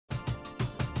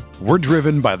We're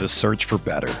driven by the search for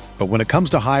better. But when it comes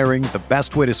to hiring, the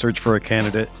best way to search for a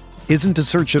candidate isn't to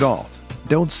search at all.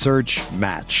 Don't search,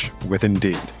 match with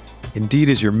Indeed. Indeed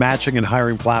is your matching and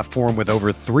hiring platform with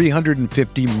over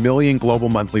 350 million global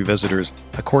monthly visitors,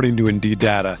 according to Indeed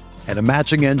data, and a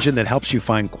matching engine that helps you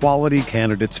find quality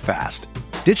candidates fast.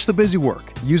 Ditch the busy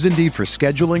work. Use Indeed for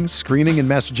scheduling, screening, and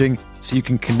messaging so you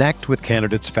can connect with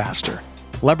candidates faster.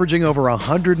 Leveraging over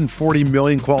 140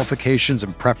 million qualifications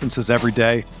and preferences every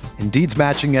day, Indeed's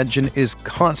matching engine is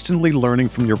constantly learning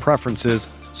from your preferences,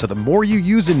 so the more you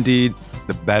use Indeed,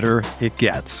 the better it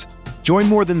gets. Join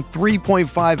more than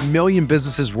 3.5 million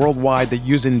businesses worldwide that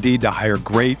use Indeed to hire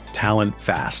great talent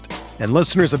fast. And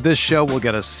listeners of this show will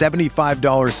get a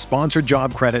 $75 sponsored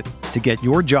job credit to get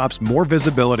your jobs more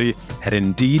visibility at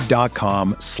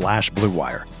Indeed.com/Blue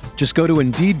Wire. Just go to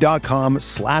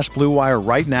Indeed.com/Blue Wire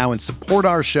right now and support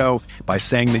our show by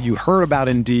saying that you heard about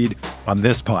Indeed on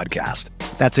this podcast.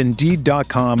 That's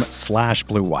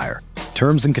Indeed.com/Blue Wire.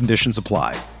 Terms and conditions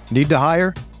apply. Need to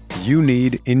hire? You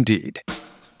need Indeed.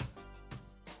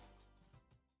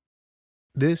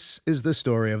 This is the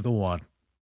story of the one.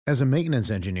 As a maintenance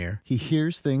engineer, he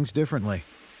hears things differently.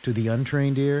 To the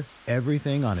untrained ear,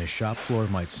 everything on his shop floor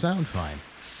might sound fine,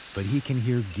 but he can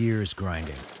hear gears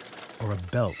grinding or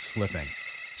a belt slipping.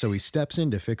 So he steps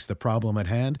in to fix the problem at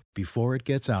hand before it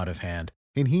gets out of hand.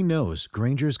 And he knows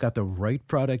Grainger's got the right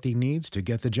product he needs to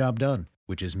get the job done,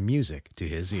 which is music to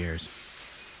his ears.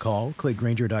 Call, click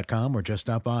Grainger.com, or just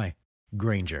stop by.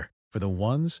 Grainger, for the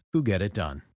ones who get it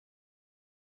done.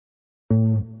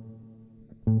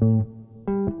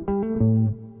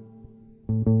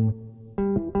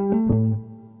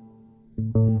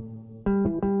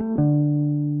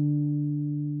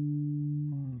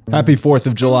 Happy 4th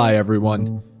of July,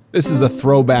 everyone. This is a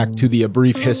throwback to the A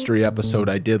Brief History episode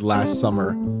I did last summer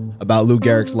about Lou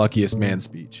Gehrig's Luckiest Man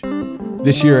speech.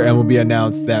 This year, MLB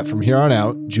announced that from here on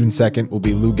out, June 2nd will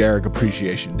be Lou Gehrig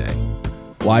Appreciation Day.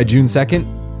 Why June 2nd?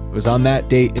 It was on that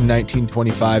date in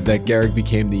 1925 that Gehrig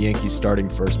became the Yankees' starting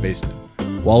first baseman,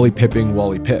 Wally Pipping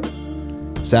Wally Pipp.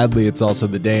 Sadly, it's also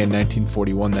the day in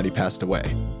 1941 that he passed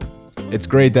away. It's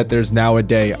great that there's now a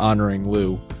day honoring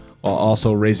Lou, while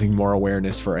also raising more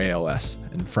awareness for ALS,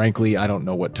 and frankly, I don't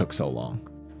know what took so long.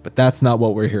 But that's not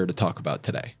what we're here to talk about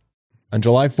today. On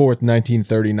July 4th,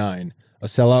 1939, a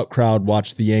sellout crowd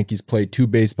watched the Yankees play 2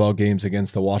 baseball games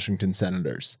against the Washington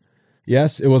Senators.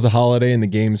 Yes, it was a holiday and the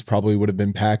games probably would have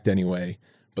been packed anyway,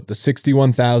 but the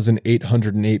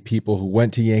 61,808 people who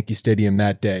went to Yankee Stadium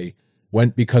that day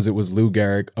went because it was Lou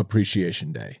Gehrig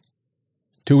Appreciation Day.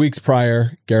 2 weeks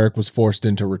prior, Gehrig was forced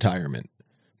into retirement.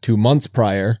 2 months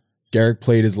prior, Gehrig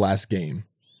played his last game.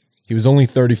 He was only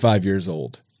 35 years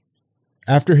old.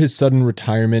 After his sudden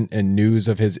retirement and news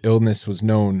of his illness was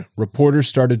known, reporters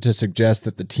started to suggest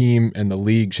that the team and the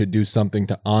league should do something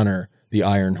to honor the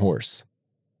Iron Horse.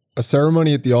 A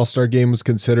ceremony at the All-Star Game was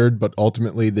considered, but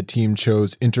ultimately the team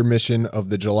chose intermission of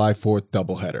the July 4th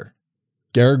doubleheader.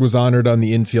 Gehrig was honored on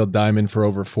the infield diamond for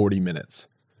over 40 minutes.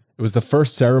 It was the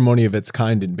first ceremony of its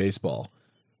kind in baseball.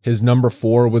 His number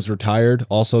 4 was retired,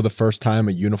 also the first time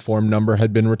a uniform number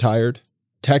had been retired.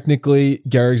 Technically,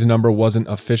 Gehrig's number wasn't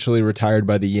officially retired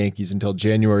by the Yankees until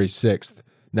January 6th,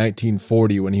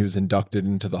 1940, when he was inducted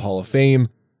into the Hall of Fame,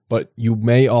 but you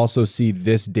may also see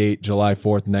this date, July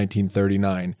 4th,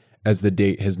 1939, as the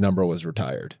date his number was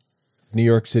retired. New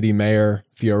York City Mayor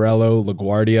Fiorello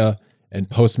LaGuardia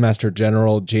and Postmaster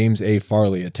General James A.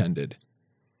 Farley attended.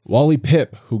 Wally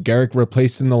Pipp, who Gehrig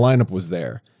replaced in the lineup, was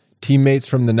there. Teammates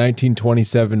from the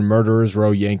 1927 Murderers Row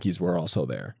Yankees were also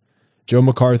there. Joe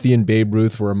McCarthy and Babe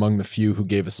Ruth were among the few who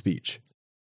gave a speech.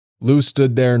 Lou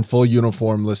stood there in full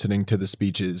uniform listening to the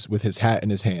speeches with his hat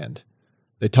in his hand.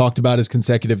 They talked about his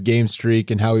consecutive game streak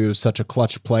and how he was such a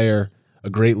clutch player, a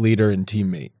great leader and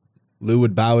teammate. Lou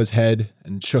would bow his head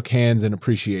and shook hands in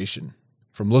appreciation.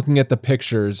 From looking at the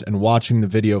pictures and watching the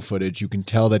video footage, you can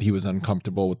tell that he was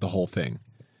uncomfortable with the whole thing.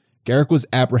 Gehrig was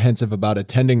apprehensive about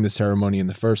attending the ceremony in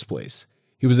the first place.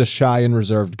 He was a shy and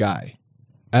reserved guy.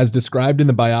 As described in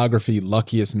the biography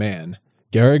Luckiest Man,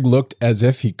 Gehrig looked as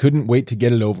if he couldn't wait to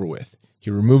get it over with.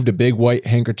 He removed a big white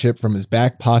handkerchief from his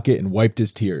back pocket and wiped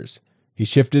his tears. He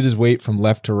shifted his weight from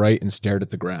left to right and stared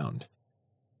at the ground.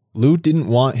 Lou didn't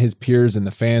want his peers and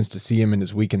the fans to see him in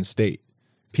his weakened state.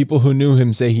 People who knew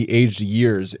him say he aged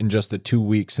years in just the 2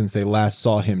 weeks since they last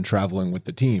saw him traveling with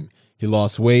the team. He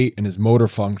lost weight and his motor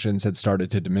functions had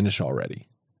started to diminish already.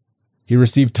 He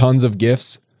received tons of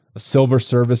gifts, a silver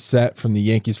service set from the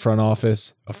Yankees front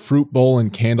office, a fruit bowl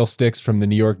and candlesticks from the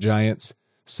New York Giants,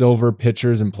 silver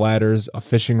pitchers and platters, a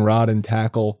fishing rod and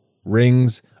tackle,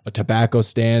 rings, a tobacco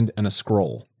stand, and a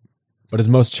scroll. But his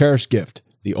most cherished gift,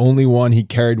 the only one he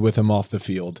carried with him off the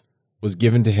field, was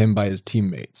given to him by his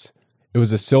teammates. It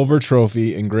was a silver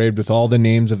trophy engraved with all the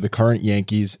names of the current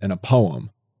Yankees and a poem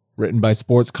written by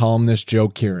sports columnist Joe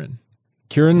Kieran.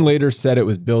 Kieran later said it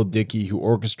was Bill Dickey who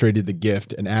orchestrated the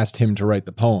gift and asked him to write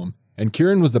the poem, and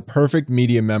Kieran was the perfect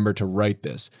media member to write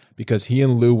this because he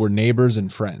and Lou were neighbors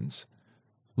and friends.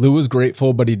 Lou was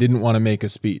grateful, but he didn't want to make a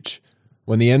speech.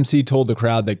 When the MC told the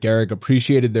crowd that Gehrig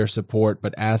appreciated their support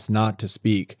but asked not to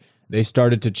speak, they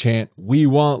started to chant, "We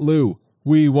want Lou!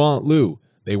 We want Lou!"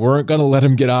 They weren't going to let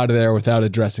him get out of there without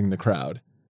addressing the crowd.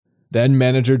 Then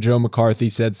manager Joe McCarthy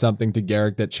said something to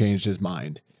Gehrig that changed his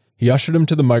mind. He ushered him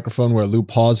to the microphone where Lou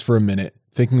paused for a minute,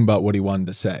 thinking about what he wanted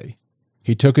to say.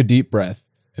 He took a deep breath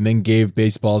and then gave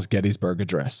baseball's Gettysburg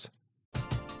Address.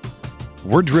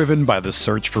 We're driven by the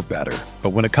search for better.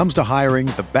 But when it comes to hiring,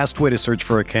 the best way to search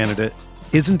for a candidate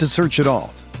isn't to search at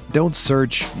all. Don't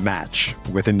search, match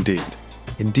with Indeed.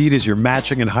 Indeed is your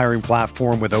matching and hiring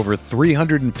platform with over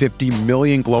 350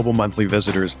 million global monthly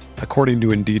visitors, according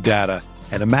to Indeed data,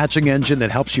 and a matching engine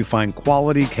that helps you find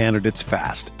quality candidates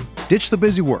fast. Ditch the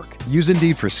busy work. Use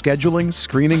Indeed for scheduling,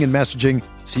 screening, and messaging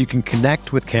so you can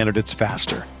connect with candidates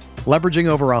faster. Leveraging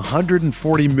over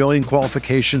 140 million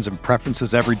qualifications and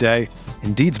preferences every day,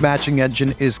 Indeed's matching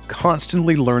engine is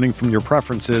constantly learning from your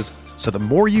preferences, so the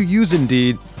more you use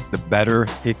Indeed, the better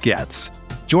it gets.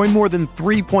 Join more than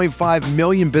 3.5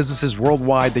 million businesses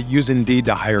worldwide that use Indeed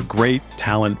to hire great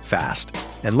talent fast.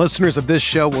 And listeners of this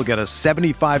show will get a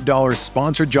 $75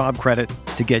 sponsored job credit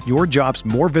to get your jobs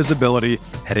more visibility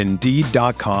at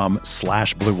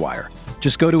Indeed.com/Blue Wire.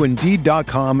 Just go to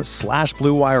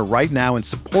Indeed.com/Blue Wire right now and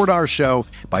support our show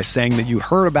by saying that you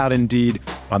heard about Indeed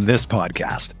on this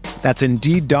podcast. That's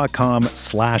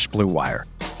Indeed.com/Blue Wire.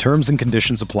 Terms and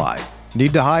conditions apply.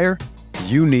 Need to hire?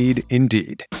 You need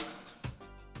Indeed.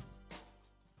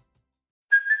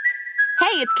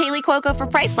 Hey, it's Kaylee Cuoco for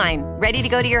Priceline. Ready to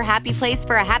go to your happy place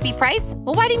for a happy price?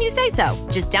 Well, why didn't you say so?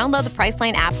 Just download the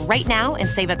Priceline app right now and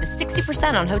save up to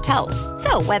 60% on hotels.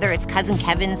 So whether it's Cousin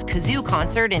Kevin's Kazoo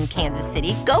Concert in Kansas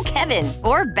City, go Kevin,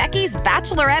 or Becky's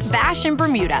Bachelorette Bash in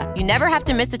Bermuda, you never have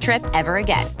to miss a trip ever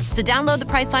again. So download the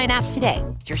Priceline app today.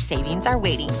 Your savings are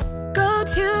waiting. Go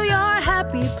to your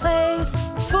happy place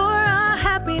for a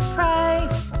happy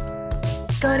price.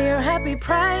 Go to your happy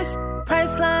price,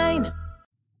 Priceline.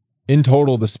 In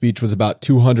total, the speech was about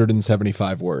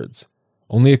 275 words.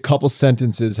 Only a couple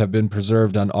sentences have been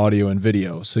preserved on audio and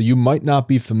video, so you might not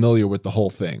be familiar with the whole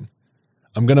thing.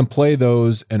 I'm going to play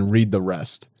those and read the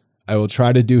rest. I will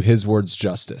try to do his words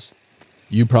justice.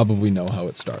 You probably know how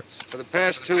it starts. For the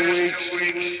past 2 weeks,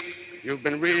 you've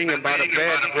been reading about a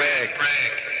bad brag.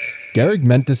 Gehrig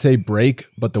meant to say break,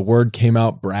 but the word came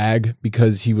out brag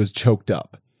because he was choked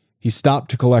up. He stopped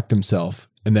to collect himself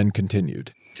and then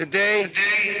continued. Today,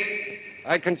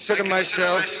 I consider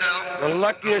myself the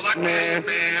luckiest man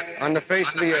on the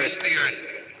face of the earth.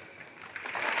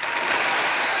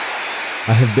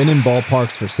 I have been in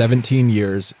ballparks for 17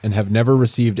 years and have never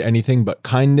received anything but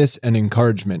kindness and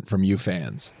encouragement from you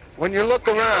fans. When you look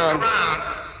around,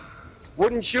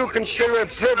 wouldn't you consider it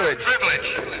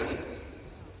privilege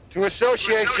to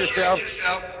associate yourself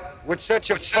with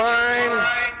such a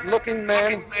fine-looking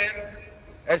man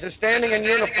as is standing in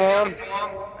uniform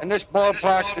in this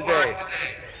ballpark today?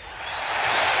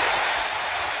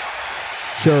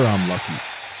 Sure, I'm lucky.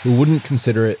 Who wouldn't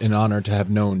consider it an honor to have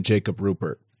known Jacob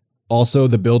Ruppert? Also,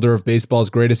 the builder of baseball's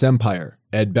greatest empire,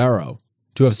 Ed Barrow.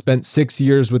 To have spent 6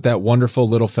 years with that wonderful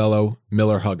little fellow,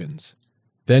 Miller Huggins.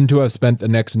 Then to have spent the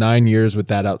next 9 years with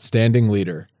that outstanding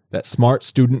leader, that smart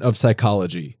student of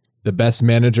psychology, the best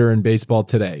manager in baseball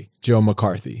today, Joe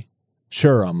McCarthy.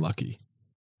 Sure, I'm lucky.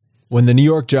 When the New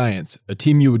York Giants, a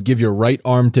team you would give your right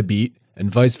arm to beat, and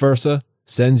vice versa,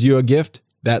 sends you a gift,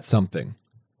 that's something.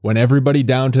 When everybody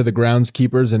down to the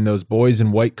groundskeepers and those boys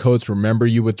in white coats remember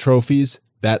you with trophies,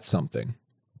 that's something.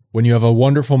 When you have a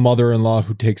wonderful mother-in-law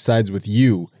who takes sides with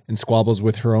you and squabbles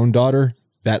with her own daughter,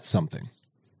 that's something.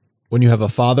 When you have a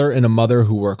father and a mother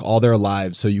who work all their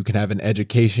lives so you can have an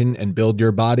education and build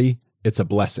your body, it's a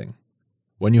blessing.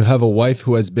 When you have a wife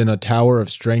who has been a tower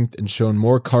of strength and shown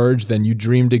more courage than you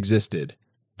dreamed existed,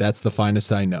 that's the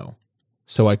finest I know.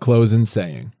 So I close in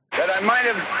saying That I might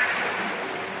have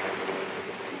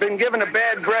been given a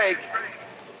bad break,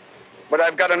 but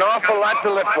I've got an awful lot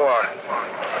to live for.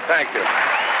 Thank you.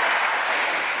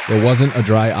 There wasn't a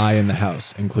dry eye in the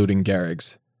house, including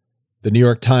Gehrig's. The New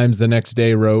York Times the next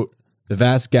day wrote, "The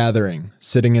vast gathering,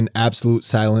 sitting in absolute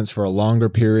silence for a longer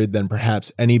period than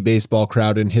perhaps any baseball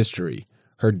crowd in history,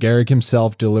 heard Gehrig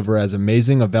himself deliver as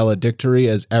amazing a valedictory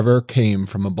as ever came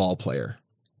from a ball player."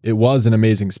 It was an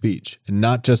amazing speech, and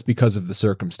not just because of the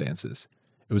circumstances.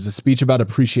 It was a speech about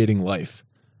appreciating life,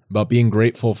 about being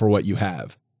grateful for what you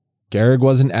have. Gehrig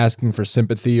wasn't asking for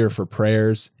sympathy or for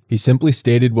prayers. He simply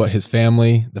stated what his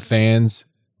family, the fans,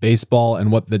 baseball,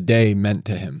 and what the day meant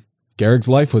to him. Gehrig's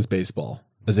life was baseball.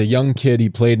 As a young kid, he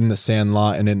played in the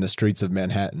sandlot and in the streets of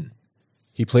Manhattan.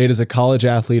 He played as a college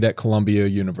athlete at Columbia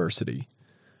University.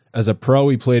 As a pro,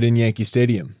 he played in Yankee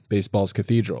Stadium, baseball's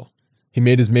cathedral. He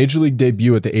made his major league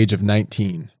debut at the age of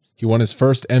 19. He won his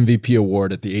first MVP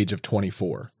award at the age of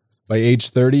 24. By age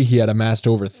 30, he had amassed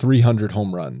over 300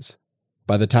 home runs.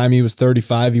 By the time he was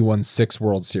 35, he won 6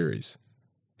 World Series.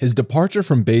 His departure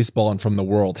from baseball and from the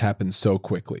world happened so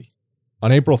quickly.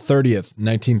 On April 30th,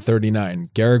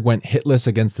 1939, Gehrig went hitless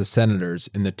against the Senators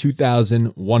in the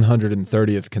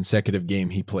 2,130th consecutive game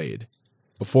he played.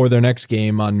 Before their next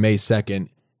game on May 2nd,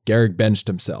 Gehrig benched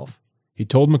himself. He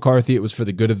told McCarthy it was for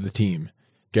the good of the team.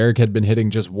 Gehrig had been hitting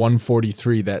just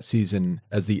 .143 that season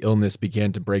as the illness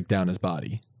began to break down his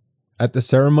body. At the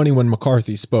ceremony when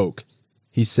McCarthy spoke,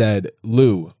 he said,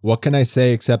 "Lou, what can I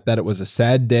say except that it was a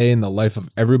sad day in the life of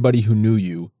everybody who knew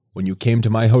you when you came to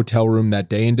my hotel room that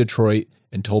day in Detroit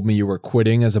and told me you were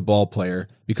quitting as a ball player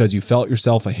because you felt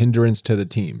yourself a hindrance to the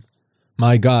team.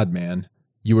 My God, man,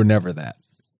 you were never that."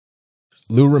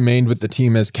 Lou remained with the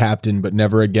team as captain but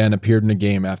never again appeared in a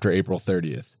game after April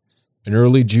 30th. In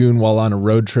early June, while on a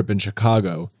road trip in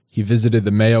Chicago, he visited the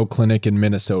Mayo Clinic in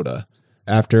Minnesota.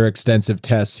 After extensive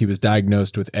tests, he was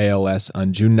diagnosed with ALS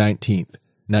on June 19th,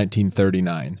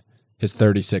 1939, his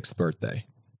 36th birthday.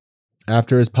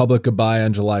 After his public goodbye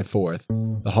on July 4th,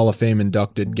 the Hall of Fame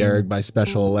inducted Gehrig by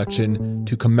special election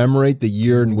to commemorate the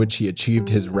year in which he achieved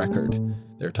his record.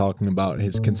 They're talking about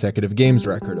his consecutive games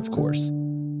record, of course.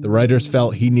 The writers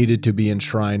felt he needed to be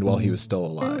enshrined while he was still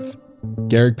alive.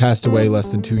 Gehrig passed away less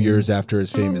than 2 years after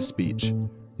his famous speech.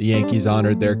 The Yankees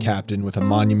honored their captain with a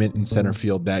monument in center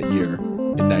field that year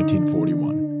in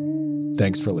 1941.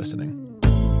 Thanks for listening.